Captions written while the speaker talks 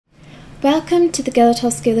Welcome to the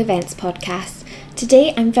Guildhall School Events podcast.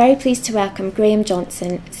 Today I'm very pleased to welcome Graham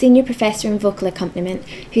Johnson, Senior Professor in Vocal Accompaniment,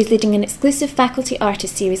 who is leading an exclusive Faculty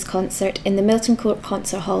Artist Series concert in the Milton Court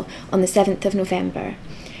Concert Hall on the 7th of November.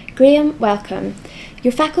 Graham, welcome.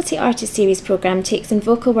 Your Faculty Artist Series programme takes in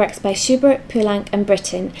vocal works by Schubert, Poulenc and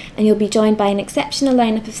Britten, and you'll be joined by an exceptional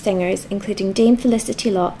lineup of singers including Dame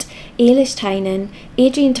Felicity Lott, Ailish Tynan,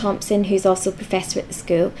 Adrian Thompson, who's also Professor at the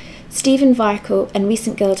school, Stephen Varco and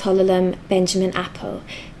recent Guildhall alum Benjamin Apple.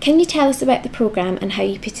 Can you tell us about the programme and how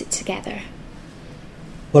you put it together?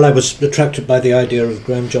 Well, I was attracted by the idea of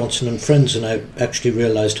Graham Johnson and friends, and I actually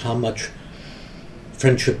realised how much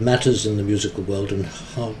friendship matters in the musical world and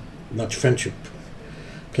how much friendship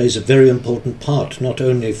plays a very important part, not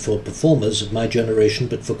only for performers of my generation,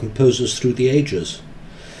 but for composers through the ages.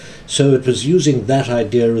 So it was using that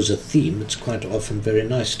idea as a theme. It's quite often very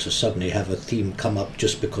nice to suddenly have a theme come up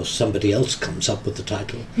just because somebody else comes up with the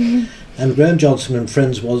title. Mm-hmm. And Graham Johnson and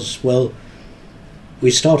Friends was, well, we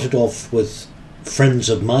started off with friends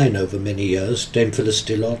of mine over many years, Dame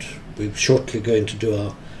Felicity Lott. We're shortly going to do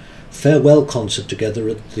our farewell concert together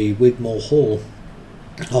at the Wigmore Hall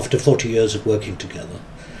after 40 years of working together.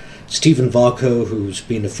 Stephen Varco, who's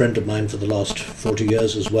been a friend of mine for the last 40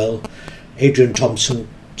 years as well. Adrian Thompson,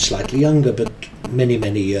 slightly younger, but many,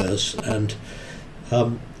 many years. And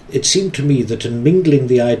it seemed to me that in mingling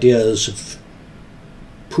the ideas of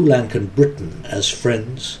Poulenc and Britten as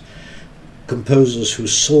friends, composers who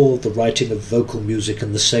saw the writing of vocal music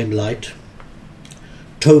in the same light,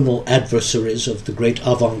 tonal adversaries of the great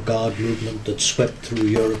avant-garde movement that swept through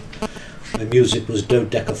Europe, where music was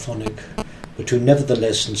dodecaphonic, but who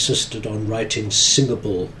nevertheless insisted on writing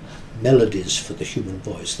singable melodies for the human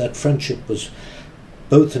voice. That friendship was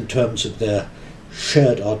both in terms of their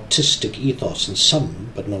shared artistic ethos in some,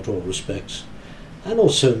 but not all respects, and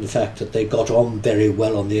also in the fact that they got on very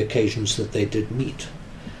well on the occasions that they did meet.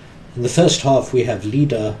 In the first half we have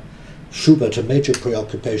Lieder, Schubert, a major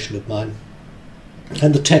preoccupation of mine,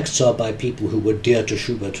 and the texts are by people who were dear to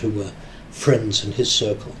Schubert, who were friends in his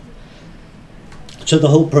circle. So the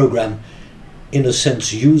whole programme, in a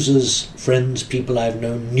sense, uses friends, people I've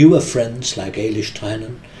known, newer friends like Ailish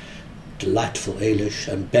Tynan, delightful Ailish,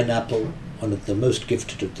 and Ben Apple, one of the most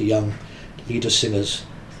gifted of the young leader singers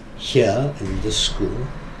here in this school.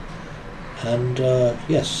 And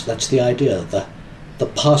yes, that's the idea, the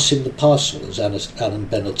passing the parcel, as Alan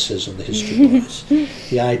Bennett says in The History Boys.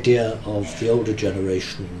 The idea of the older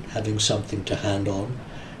generation having something to hand on,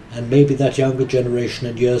 and maybe that younger generation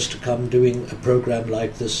in years to come doing a program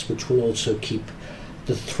like this, which will also keep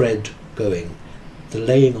the thread going, the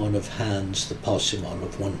laying on of hands, the passing on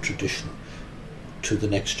of one tradition to the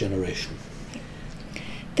next generation.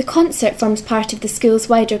 The concert forms part of the school's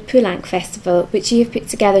wider Poulenc Festival, which you have put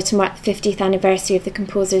together to mark the 50th anniversary of the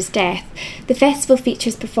composer's death. The festival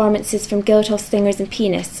features performances from Guildhall singers and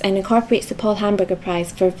pianists and incorporates the Paul Hamburger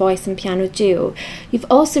Prize for voice and piano duo. You've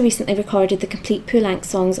also recently recorded the complete Poulenc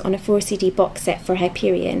songs on a 4-CD box set for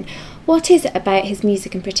Hyperion. What is it about his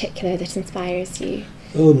music in particular that inspires you?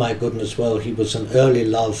 Oh my goodness, well, he was an early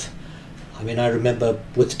love. I mean, I remember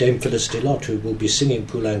with Dame Felicity Lott, who will be singing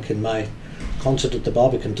Poulenc in my concert at the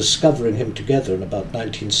Barbican, discovering him together in about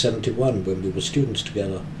 1971 when we were students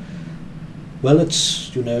together. Well,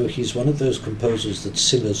 it's, he's one of those composers that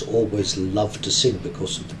singers always love to sing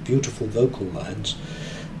because of the beautiful vocal lines,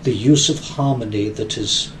 the use of harmony that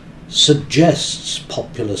suggests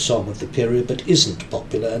popular song of the period but isn't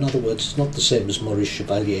popular. In other words, it's not the same as Maurice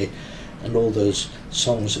Chevalier and all those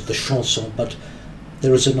songs of the chanson, but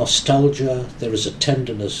there is a nostalgia, there is a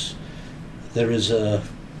tenderness, there is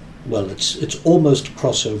it's almost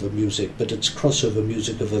crossover music, but it's crossover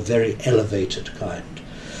music of a very elevated kind.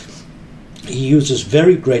 He uses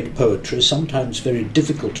very great poetry, sometimes very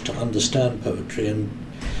difficult to understand poetry, and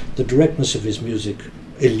the directness of his music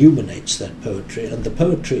illuminates that poetry, and the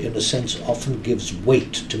poetry, in a sense, often gives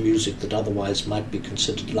weight to music that otherwise might be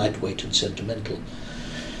considered lightweight and sentimental.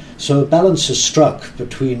 So a balance is struck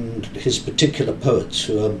between his particular poets,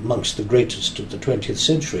 who are amongst the greatest of the 20th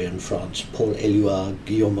century in France, Paul Éluard,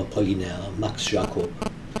 Guillaume Apollinaire, Max Jacob.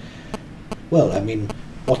 Well, I mean,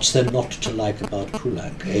 what's there not to like about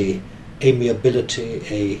Poulenc? A amiability,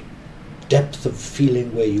 a depth of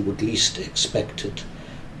feeling where you would least expect it,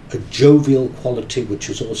 a jovial quality which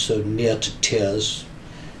is also near to tears.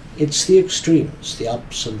 It's the extremes, the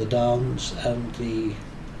ups and the downs, and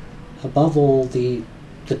above all, the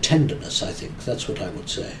tenderness, I think. That's what I would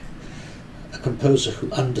say. A composer who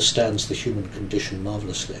understands the human condition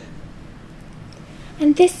marvellously.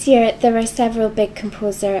 And this year there are several big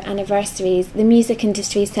composer anniversaries. The music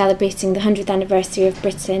industry is celebrating the 100th anniversary of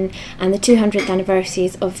Britten and the 200th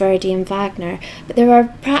anniversaries of Verdi and Wagner, but there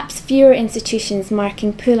are perhaps fewer institutions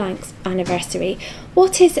marking Poulenc's anniversary.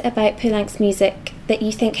 What is it about Poulenc's music that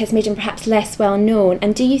you think has made him perhaps less well known,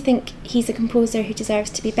 and do you think he's a composer who deserves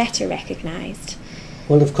to be better recognised?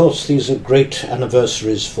 Well, of course, these are great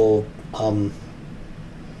anniversaries for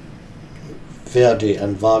Verdi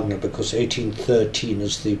and Wagner, because 1813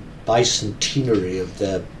 is the bicentenary of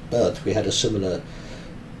their birth. We had a similar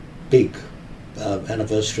big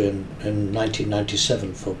anniversary in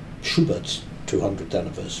 1997 for Schubert's 200th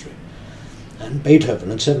anniversary. And Beethoven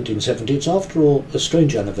in 1770, it's after all a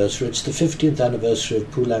strange anniversary. It's the 50th anniversary of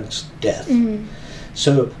Poulenc's death. Mm.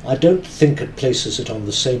 So I don't think it places it on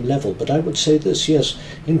the same level, but I would say this, yes,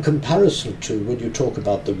 in comparison to when you talk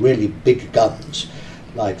about the really big guns,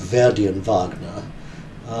 like Verdi and Wagner,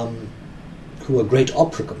 who are great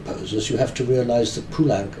opera composers, you have to realize that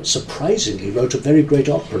Poulenc surprisingly wrote a very great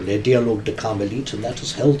opera, Les Dialogues de Carmelite, and that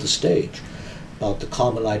has held the stage, about the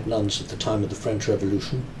Carmelite nuns at the time of the French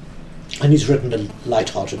Revolution. And he's written a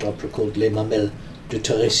light-hearted opera called Les Mamelles de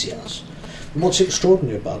Thérésias. And what's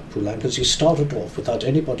extraordinary about Poulenc is he started off without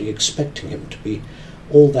anybody expecting him to be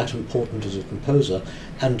all that important as a composer,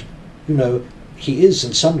 and, you know, he is,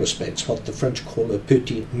 in some respects, what the French call a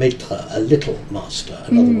petit maître, a little master.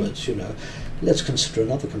 In other words, you know, let's consider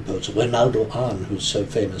another composer, Reynaldo Hahn, who's so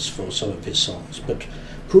famous for some of his songs. But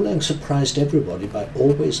Poulenc surprised everybody by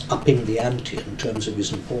always upping the ante in terms of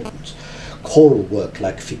his importance. Choral work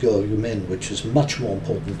like Figures Humaines, which is much more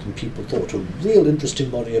important than people thought, a real interesting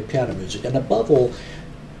body of piano music, and above all,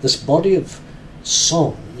 this body of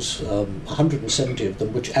songs, 170 of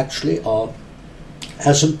them, which actually are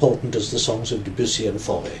as important as the songs of Debussy and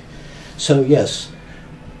Fauré. So yes,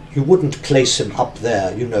 you wouldn't place him up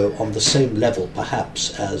there, you know, on the same level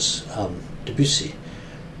perhaps as Debussy,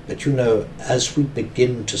 but you know, as we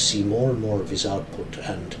begin to see more and more of his output,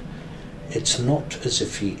 and it's not as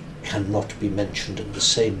if he cannot be mentioned in the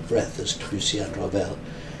same breath as Debussy and Ravel,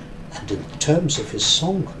 and in terms of his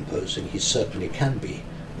song composing, he certainly can be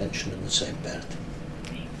mentioned in the same breath.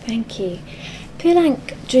 Thank you.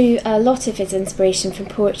 Poulenc drew a lot of his inspiration from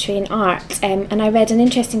poetry and art, and I read an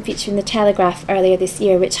interesting feature in The Telegraph earlier this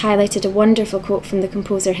year which highlighted a wonderful quote from the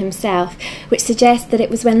composer himself, which suggests that it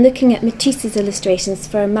was when looking at Matisse's illustrations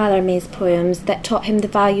for Mallarmé's poems that taught him the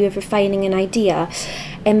value of refining an idea.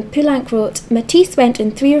 Poulenc wrote, "Matisse went in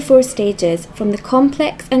 3 or 4 stages, from the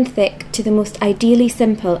complex and thick to the most ideally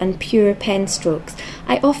simple and pure pen strokes.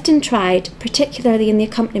 I often tried, particularly in the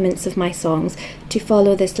accompaniments of my songs, to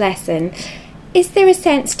follow this lesson." Is there a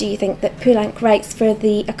sense, do you think, that Poulenc writes for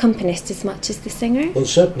the accompanist as much as the singer? Well,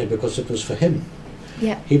 certainly, because it was for him.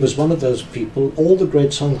 Yeah. He was one of those people, all the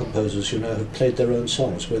great song composers, you know, have played their own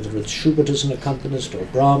songs, whether it's Schubert as an accompanist, or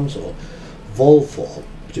Brahms, or Wolf, or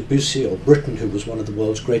Debussy, or Britten, who was one of the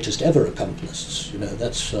world's greatest ever accompanists. You know,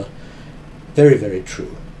 that's very, very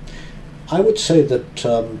true. I would say that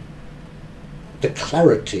the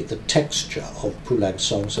clarity, the texture of Poulenc's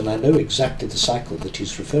songs, and I know exactly the cycle that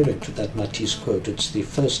he's referring to, that Matisse quote. It's the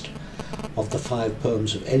first of the 5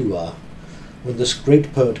 poems of Éluard. When this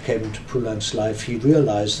great poet came into Poulenc's life, he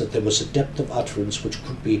realized that there was a depth of utterance which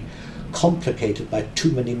could be complicated by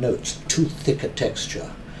too many notes, too thick a texture.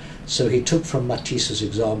 So he took from Matisse's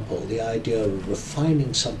example the idea of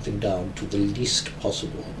refining something down to the least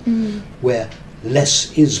possible, where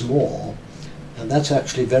less is more. And that's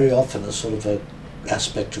actually very often a sort of an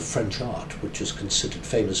aspect of French art, which is considered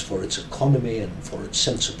famous for its economy and for its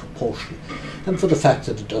sense of proportion, and for the fact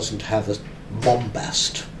that it doesn't have a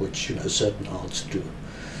bombast, which, you know, certain arts do.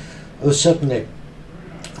 Certainly,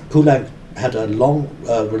 Poulenc had a long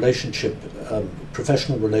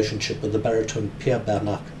professional relationship with the baritone Pierre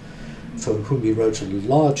Bernac, for whom he wrote a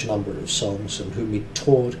large number of songs and whom he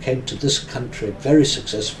toured, came to this country very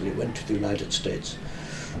successfully, went to the United States.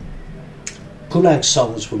 Poulenc's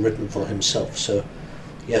songs were written for himself, so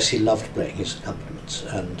yes, he loved playing his accompaniments,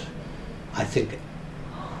 and I think,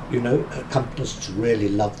 you know, accompanists really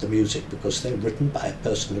love the music because they're written by a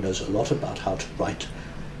person who knows a lot about how to write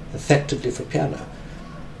effectively for piano.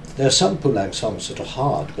 There are some Poulenc songs that are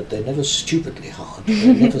hard, but they're never stupidly hard.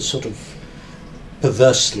 They're never sort of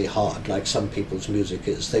perversely hard like some people's music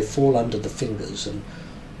is. They fall under the fingers, and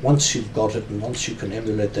once you've got it, and once you can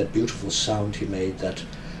emulate that beautiful sound he made, that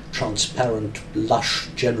transparent, lush,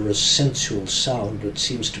 generous, sensual sound that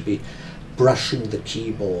seems to be brushing the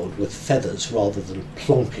keyboard with feathers rather than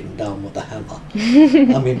plonking down with a hammer.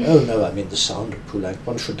 I mean, the sound of Poulenc,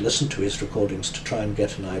 one should listen to his recordings to try and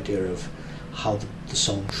get an idea of how the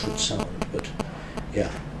song should sound, but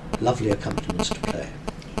yeah. lovely accompaniments to play.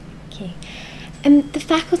 Okay. The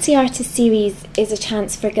Faculty Artist Series is a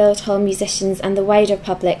chance for Guildhall musicians and the wider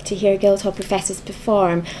public to hear Guildhall professors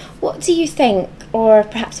perform. What do you think, or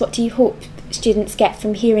perhaps what do you hope students get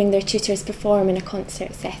from hearing their tutors perform in a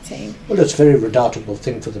concert setting? Well, it's a very redoubtable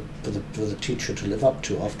thing for the teacher to live up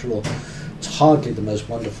to. After all, it's hardly the most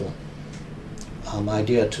wonderful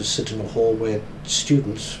idea to sit in a hall where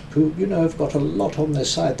students who, have got a lot on their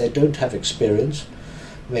side. They don't have experience,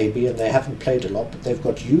 maybe, and they haven't played a lot, but they've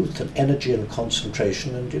got youth and energy and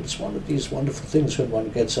concentration, and it's one of these wonderful things when one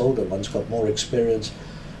gets older. One's got more experience,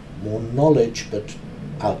 more knowledge, but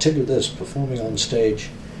I'll tell you this, performing on stage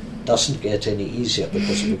doesn't get any easier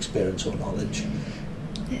because of experience or knowledge.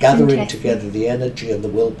 Gathering together the energy and the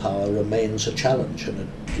willpower remains a challenge, and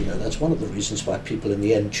that's one of the reasons why people in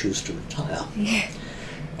the end choose to retire. Yeah.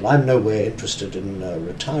 And I'm nowhere interested in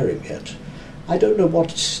retiring yet. I don't know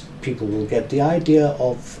what people will get. The idea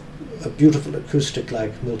of a beautiful acoustic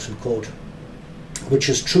like Milton Court, which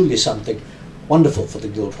is truly something wonderful for the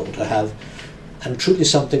Guildhall to have, and truly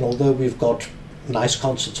something, although we've got nice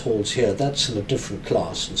concert halls here, that's in a different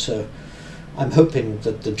class, and so I'm hoping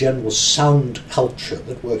that the general sound culture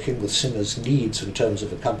that working with singers needs in terms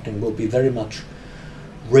of accompanying will be very much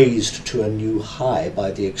raised to a new high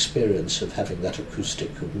by the experience of having that acoustic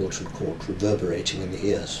of Milton Court reverberating in the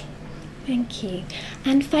ears. Thank you.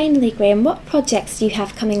 And finally, Graham, what projects do you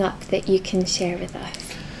have coming up that you can share with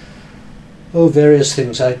us? Oh, various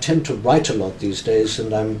things. I tend to write a lot these days,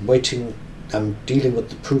 and I'm dealing with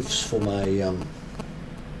the proofs for my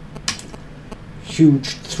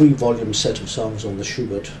huge 3-volume set of songs on the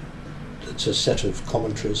Schubert. It's a set of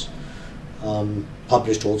commentaries,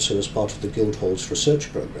 published also as part of the Guildhall's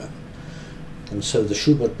research program. And so the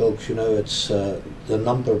Schubert book, it's the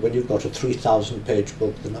number, when you've got a 3,000-page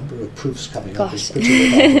book, the number of proofs coming up is pretty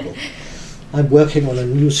remarkable. I'm working on a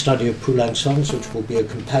new study of Poulenc songs, which will be a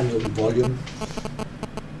companion volume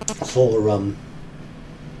for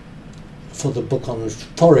the book on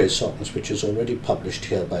Fauré songs, which is already published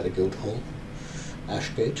here by the Guildhall,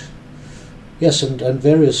 Ashgate. Yes, and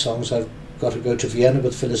various songs. I've got to go to Vienna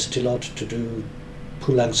with Felicity Lott to do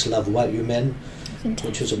Poulenc's La Voix Humaine,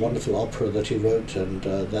 which is a wonderful opera that he wrote, and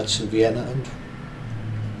that's in Vienna. And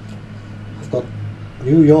I've got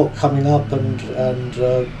New York coming up, and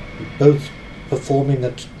both performing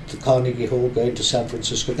at the Carnegie Hall, going to San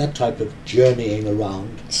Francisco, that type of journeying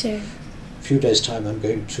around. Sure. A few days' time I'm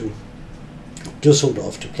going to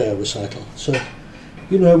Düsseldorf to play a recital. So,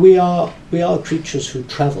 we are creatures who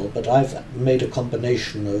travel, but I've made a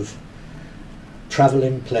combination of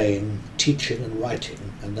travelling, playing, teaching and writing,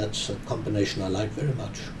 and that's a combination I like very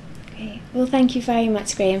much. Great. Well, thank you very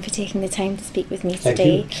much, Graham, for taking the time to speak with me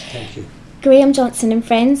today. Thank you. Graham Johnson and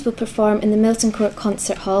friends will perform in the Milton Court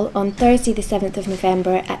Concert Hall on Thursday the 7th of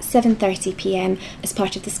November at 7:30pm as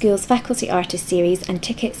part of the school's Faculty Artist Series, and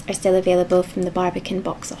tickets are still available from the Barbican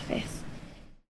box office.